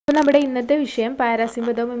നമ്മുടെ ഇന്നത്തെ വിഷയം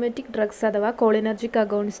പാരാസിമ്പതോമിമെറ്റിക് ഡ്രഗ്സ് അഥവാ കോളിനർജിക്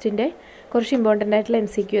അഗോണിസ്റ്റിൻ്റെ കുറച്ച് ഇമ്പോർട്ടൻ്റ് ആയിട്ടുള്ള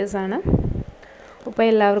MCQs ആണ്. അപ്പോൾ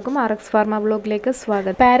എല്ലാവർക്കും RX ഫാർമാവ്ലോഗിലേക്ക്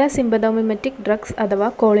സ്വാഗതം. പാരാസിമ്പതോമിമെറ്റിക് ഡ്രഗ്സ് അഥവാ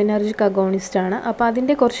കോളിനർജിക് അഗോണിസ്റ്റ് ആണ്. അപ്പോൾ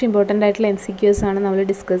അതിൻ്റെ കുറച്ച് ഇമ്പോർട്ടൻ്റ് ആയിട്ടുള്ള MCQs ആണ് നമ്മൾ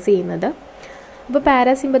ഡിസ്കസ് ചെയ്യുന്നത്. അപ്പോൾ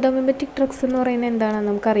പാരാസിമ്പതോമിമെറ്റിക് ഡ്രഗ്സ് എന്ന് പറയുന്നത് എന്താണ്?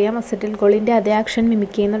 നമുക്കറിയാം, അസറ്റിൽ കോളിൻ്റെ അതേ ആക്ഷൻ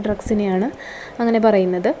മിമിക് ചെയ്യുന്ന ഡ്രഗ്സിനെയാണ് അങ്ങനെ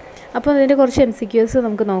പറയുന്നത്. അപ്പോൾ അതിൻ്റെ കുറച്ച് MCQs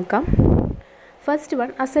നമുക്ക് നോക്കാം. First one,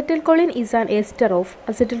 അസറ്റിൽകോളിൻ is an ester of.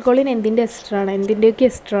 അസറ്റിൽകോളിൻ എന്തിൻ്റെ എസ്റ്ററാണ്? എന്തിൻ്റെയൊക്കെ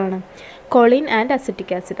എസ്റ്ററാണ്? Colin and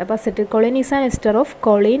acetic acid. അപ്പോൾ അസറ്റിൽകോളിൻ is an ester of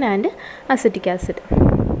Colin and acetic acid.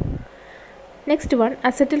 Next one,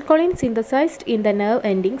 അസറ്റിൽകോളിൻ synthesised in the nerve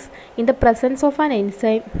endings in the presence of an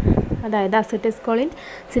enzyme. അതായത് അസറ്റിൽകോളിൻ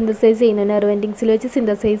synthesise ചെയ്യുന്നത്, nerve എൻഡിങ്സിൽ വെച്ച്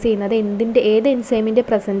synthesise ചെയ്യുന്നത് ഏത് എൻസൈമിൻ്റെ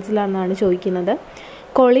പ്രസൻസിലാണെന്നാണ് ചോദിക്കുന്നത്.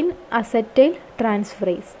 Colin acetyl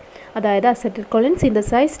transferase. അതായത് അസറ്റിൽകോളിൻ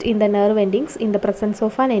synthesised in the nerve endings in the presence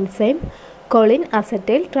of an enzyme Colin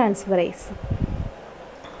acetyl transferase.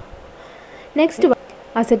 Next one,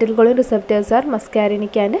 അസറ്റിൽകോളിൻ receptors R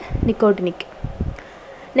മസ്കാരിനിക് and nicotinic.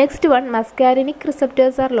 Next one, മസ്കാരിനിക്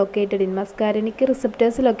receptors are located in. മസ്കാരിനിക്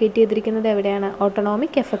receptors locate ചെയ്തിരിക്കുന്നത് എവിടെയാണ്?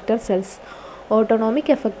 Autonomic effector cells.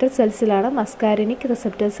 Autonomic effector സെൽസിലാണ് മസ്കാരിനിക്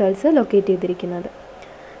receptor cells locate ചെയ്തിരിക്കുന്നത്.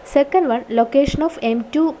 Second one, location of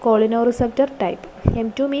M2 കോളിനോറിസെപ്റ്റർ type.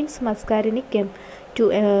 M2 means മസ്കാരിനിക്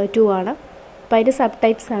M2 ആണ്. അപ്പോൾ അതിൻ്റെ sub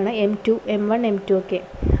types ആണ് M2, M1, M2 ഒക്കെ.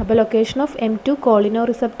 അപ്പോൾ location of M2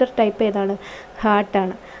 കോളിനോറിസെപ്റ്റർ type ഏതാണ്?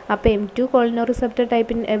 ഹാർട്ടാണ്. അപ്പോൾ M2 കോളിനോറിസെപ്റ്റർ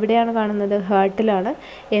ടൈപ്പിൻ എവിടെയാണ് കാണുന്നത്? ഹാർട്ടിലാണ്.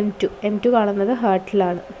 M2 കാണുന്നത്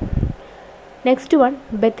ഹാർട്ടിലാണ്. Next one,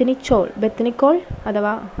 ബെത്തനിക്കോൾ. ബെത്തനിക്കോൾ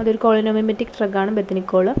അഥവാ അതൊരു കോളിനോമിമെറ്റിക് ഡ്രഗാണ്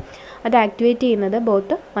ബെത്തനിക്കോൾ. അത് ആക്ടിവേറ്റ് ചെയ്യുന്നത്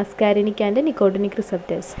ബോത്ത് മസ്കാരിനിക് ആൻഡ് നിക്കോട്ടിനിക്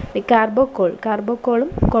റിസപ്റ്റേഴ്സ്.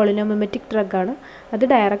 കാർബോക്കോളും കോളിനോമിമെറ്റിക് ഡ്രഗാണ്. അത്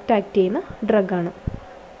ഡയറക്റ്റ് ആക്ട് ചെയ്യുന്ന ഡ്രഗാണ്.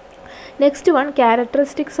 Next one,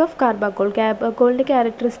 characteristics of കാർബാക്കോൾ. കാർബാക്കോളിൻ്റെ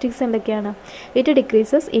characteristics എന്തൊക്കെയാണ്? It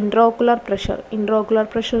decreases ഇൻട്രാഓക്കുലർ pressure. ഇൻട്രാഓക്കുലർ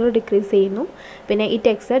pressure decrease ചെയ്യുന്നു. പിന്നെ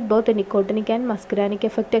it exert both nicotinic and മസ്കാരിനിക്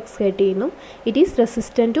effect exert ചെയ്യുന്നു. It is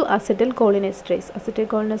resistant to അസറ്റിൽ കോളിനെസ്റ്ററേസ്. അസറ്റിൽ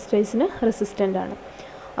കോളിനെസ്റ്ററേസിന് resistant ആണ്.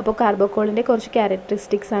 അപ്പോൾ കാർബോക്കോളിൻ്റെ കുറച്ച്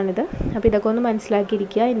ക്യാരക്ടറിസ്റ്റിക്സ് ആണിത്. അപ്പോൾ ഇതൊക്കെ ഒന്ന്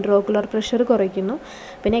മനസ്സിലാക്കിയിരിക്കുക. ഇൻട്രാഓക്കുലർ പ്രഷർ കുറയ്ക്കുന്നു.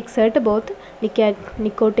 പിന്നെ exert both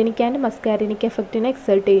nicotinic and മസ്കാരിനിക് എഫക്റ്റിനെ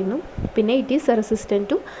exert ചെയ്യുന്നു. പിന്നെ it is resistant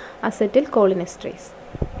to അസറ്റിൽ കോളിനെസ്റ്ററേസ്.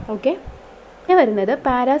 Okay, പിന്നെ വരുന്നത്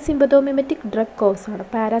പാരാസിമ്പതോമിമെറ്റിക് ഡ്രഗ് കോസ് ആണ്.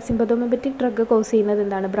 പാരാസിമ്പതോമിമെറ്റിക് ഡ്രഗ് കോസ് ചെയ്യുന്നത്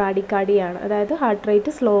എന്താണ്? ബ്രാഡിക്കാർഡിയാണ്. അതായത് ഹാർട്ട്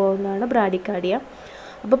റേറ്റ് സ്ലോ ആവുന്നതാണ് ബ്രാഡിക്കാർഡിയ.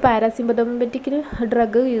 അപ്പോൾ പാരാസിമ്പതോമിമെറ്റിക്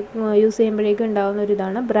ഡ്രഗ് യൂസ് ചെയ്യുമ്പോഴേക്കും ഉണ്ടാകുന്ന ഒരു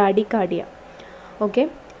ഇതാണ് bradycardia. Okay,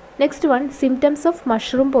 next one, symptoms of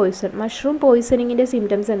mushroom poison. Mushroom പോയ്സണിങ്ങിൻ്റെ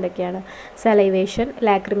symptoms എന്തൊക്കെയാണ്? സലൈവേഷൻ,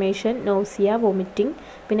 ലാക്രിമേഷൻ, നോസിയ, വോമിറ്റിംഗ്,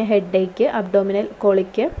 പിന്നെ ഹെഡ് ഏക്ക്, അബ്ഡോമിനൽ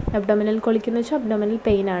കോളിക്ക്. അബ്ഡോമിനൽ കോളിക്ക് എന്ന് വെച്ചാൽ അബ്ഡോമിനൽ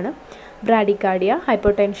പെയിൻ ആണ്. Bradycardia,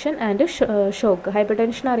 hypotension and shock.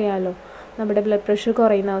 Hypotension അറിയാമല്ലോ, നമ്മുടെ ബ്ലഡ് പ്രഷർ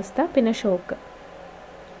കുറയുന്ന അവസ്ഥ. പിന്നെ ഷോക്ക്.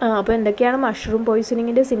 അപ്പോൾ എന്തൊക്കെയാണ് മഷ്റൂം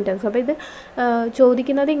പോയ്സണിങ്ങിൻ്റെ സിംറ്റംസ്? അപ്പോൾ ഇത്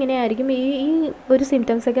ചോദിക്കുന്നത് ഇങ്ങനെയായിരിക്കും. ഈ ഒരു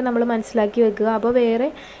സിംറ്റംസൊക്കെ നമ്മൾ മനസ്സിലാക്കി വെക്കുക. അപ്പോൾ വേറെ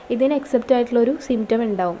ഇതിന് എക്സെപ്റ്റ് ആയിട്ടുള്ളൊരു സിംറ്റം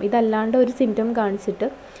ഉണ്ടാവും. ഇതല്ലാണ്ട് ഒരു സിംറ്റം കാണിച്ചിട്ട്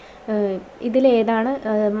ഇതിലേതാണ്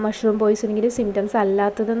മഷ്റൂം പോയ്സണിങ്ങിൻ്റെ സിംറ്റംസ്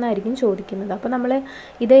അല്ലാത്തതെന്നായിരിക്കും ചോദിക്കുന്നത്. അപ്പോൾ നമ്മൾ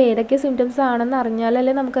ഇത് ഏതൊക്കെ സിംറ്റംസ് ആണെന്ന്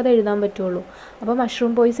അറിഞ്ഞാലല്ലേ നമുക്കത് എഴുതാൻ പറ്റുള്ളൂ. അപ്പോൾ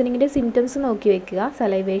മഷ്റൂം പോയ്സണിങ്ങിൻ്റെ സിംറ്റംസ് നോക്കി വെക്കുക.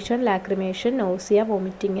 Salivation, lacrimation, nausea,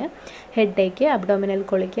 vomiting, head Ek, abdominal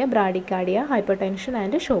കൊളിക്ക്, bradycardia, hypertension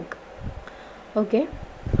and shock. Okay,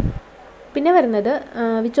 പിന്നെ വരുന്നത്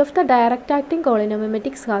which of the direct acting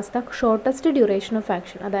കോളിനോമിമെറ്റിക്സ് has the shortest duration of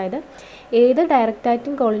action. അതായത് ഏത് direct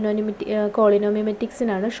acting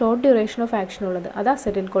കോളിനോമിമെറ്റിക്സിനാണ് short duration of action ഉള്ളത്? അത്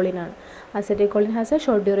അസറ്റിൽകോളിനാണ്. അസറ്റിൽകോളിൻ has A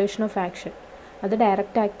short duration of action. അത്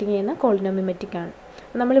direct acting ചെയ്യുന്ന കോളിനോമിമെറ്റിക് ആണ്.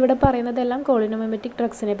 നമ്മളിവിടെ പറയുന്നതെല്ലാം കോളിനോമിമെറ്റിക്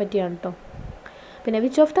ഡ്രഗ്സിനെ പറ്റിയാണ് കേട്ടോ. പിന്നെ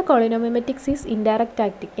which of the കോളിനോമിമെറ്റിക്സ് is indirect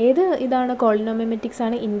acting. ഏത് ഇതാണ് കോളിനോമിമെറ്റിക്സ്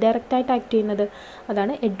ആണ് ഇൻഡയറക്റ്റ് ആയിട്ട് ആക്ട് ചെയ്യുന്നത്?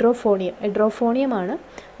 അതാണ് എഡ്രോഫോണിയം. എഡ്രോഫോണിയമാണ്.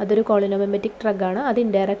 അതൊരു കോളിനോമിമെറ്റിക് ഡ്രഗാണ്. അത്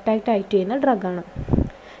ഇൻഡയറക്റ്റ് ആയിട്ട് ആക്ട് ചെയ്യുന്ന ഡ്രഗാണ്.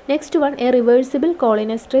 Next one, A reversible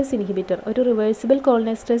കോളിനെസ്റ്ററേസ് inhibitor. ഒരു റിവേഴ്സിബിൾ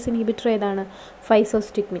കോളിനെസ്റ്ററേസ് ഇൻഹിബിറ്റർ ഏതാണ്?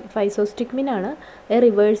 ഫൈസോസ്റ്റിക്മിൻ. ഫൈസോസ്റ്റിക്മിൻ ആണ് എ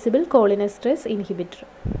റിവേഴ്സിബിൾ കോളിനെസ്റ്ററേസ് ഇൻഹിബിറ്റർ.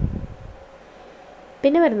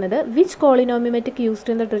 പിന്നെ വരുന്നത് which കോളിനോമിമെറ്റിക്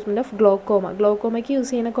used in the treatment of glaucoma. ഗ്ലോക്കോമയ്ക്ക് use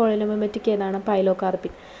ചെയ്യുന്ന കോളിനോമിമെറ്റിക് ഏതാണ്?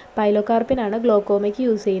 പൈലോകാർപ്പിൻ. പൈലോകാർപ്പിനാണ് ഗ്ലോക്കോമയ്ക്ക്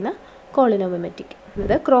യൂസ് ചെയ്യുന്ന കോളിനോമിമെറ്റിക്.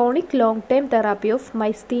 ഇത് chronic long time therapy of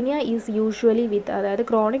myasthenia is usually വിത്ത്. അതായത്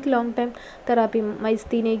ക്രോണിക് ലോങ് ടൈം തെറാപ്പി,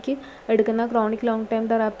 മൈസ്തീനിയയ്ക്ക് എടുക്കുന്ന ക്രോണിക് ലോങ് ടൈം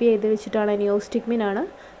തെറാപ്പി ഏത് വെച്ചിട്ടാണ്? നിയോസ്റ്റിക്മിൻ ആണ്.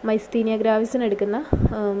 മൈസ്തീനിയ ഗ്രാവിസിന് എടുക്കുന്ന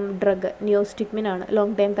ഡ്രഗ് നിയോസ്റ്റിക്മിൻ ആണ്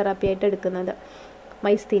ലോങ് ടൈം തെറാപ്പി ആയിട്ട് എടുക്കുന്നത്.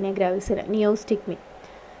 Myasthenia ഗ്രാവിസിന് നിയോസ്റ്റിക്മിൻ.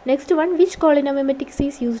 Next one, which കോളിനോമിമെറ്റിക്സ്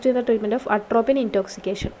is used in the treatment of atropine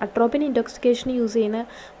intoxication. Atropine intoxication use ചെയ്യുന്ന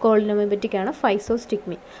കോളിനോമിമെറ്റിക് ആണ്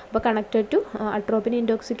ഫൈസോസ്റ്റിഗ്മിൻ. അപ്പോൾ connected to atropine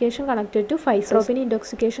intoxication connected to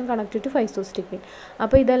physostigmine.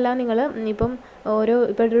 അപ്പോൾ ഇതെല്ലാം നിങ്ങൾ ഇപ്പം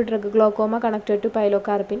ഇപ്പോൾ ഒരു drug glaucoma connected to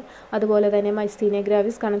pilocarpine, അതുപോലെ തന്നെ മൈസ്തീനിയ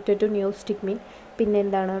ഗ്രാവിസ് കണക്റ്റഡ് ടു നിയോസ്റ്റിഗ്മിൻ, പിന്നെ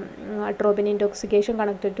എന്താണ് atropine intoxication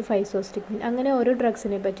connected to physostigmine. അങ്ങനെ ഓരോ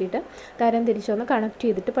ഡ്രഗ്സിനെ പറ്റിയിട്ട് തരം തിരിച്ചൊന്ന് കണക്ട്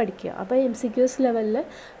ചെയ്തിട്ട് പഠിക്കുക. അപ്പോൾ MCQs ലെവലിൽ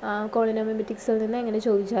കോളിനോമിമെറ്റിക്സിൽ നിന്ന് എങ്ങനെ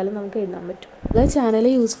ചോദിച്ചാലും നമുക്ക് എഴുതാൻ പറ്റും. അത് ചാനൽ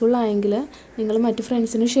യൂസ്ഫുൾ ആയെങ്കിൽ നിങ്ങൾ മറ്റു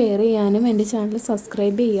ഫ്രണ്ട്സിന് ഷെയർ ചെയ്യാനും എൻ്റെ ചാനൽ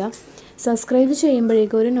സബ്സ്ക്രൈബ് ചെയ്യുക. സബ്സ്ക്രൈബ്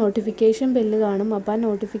ചെയ്യുമ്പോഴേക്കും ഒരു നോട്ടിഫിക്കേഷൻ ബെല്ല് കാണും. അപ്പോൾ ആ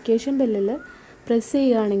നോട്ടിഫിക്കേഷൻ ബെല്ലിൽ പ്രസ്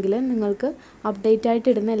ചെയ്യുകയാണെങ്കിൽ നിങ്ങൾക്ക് അപ്ഡേറ്റ് ആയിട്ട്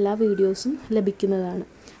ഇടുന്ന എല്ലാ വീഡിയോസും ലഭിക്കുന്നതാണ്.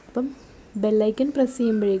 അപ്പം ബെല്ലൈക്കൺ പ്രസ്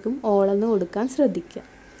ചെയ്യുമ്പോഴേക്കും ഓളെന്ന് കൊടുക്കാൻ ശ്രദ്ധിക്കുക.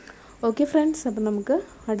 ഓക്കെ ഫ്രണ്ട്സ്, അപ്പം നമുക്ക്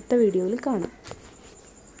അടുത്ത വീഡിയോയിൽ കാണാം.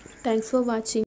 Thanks for watching.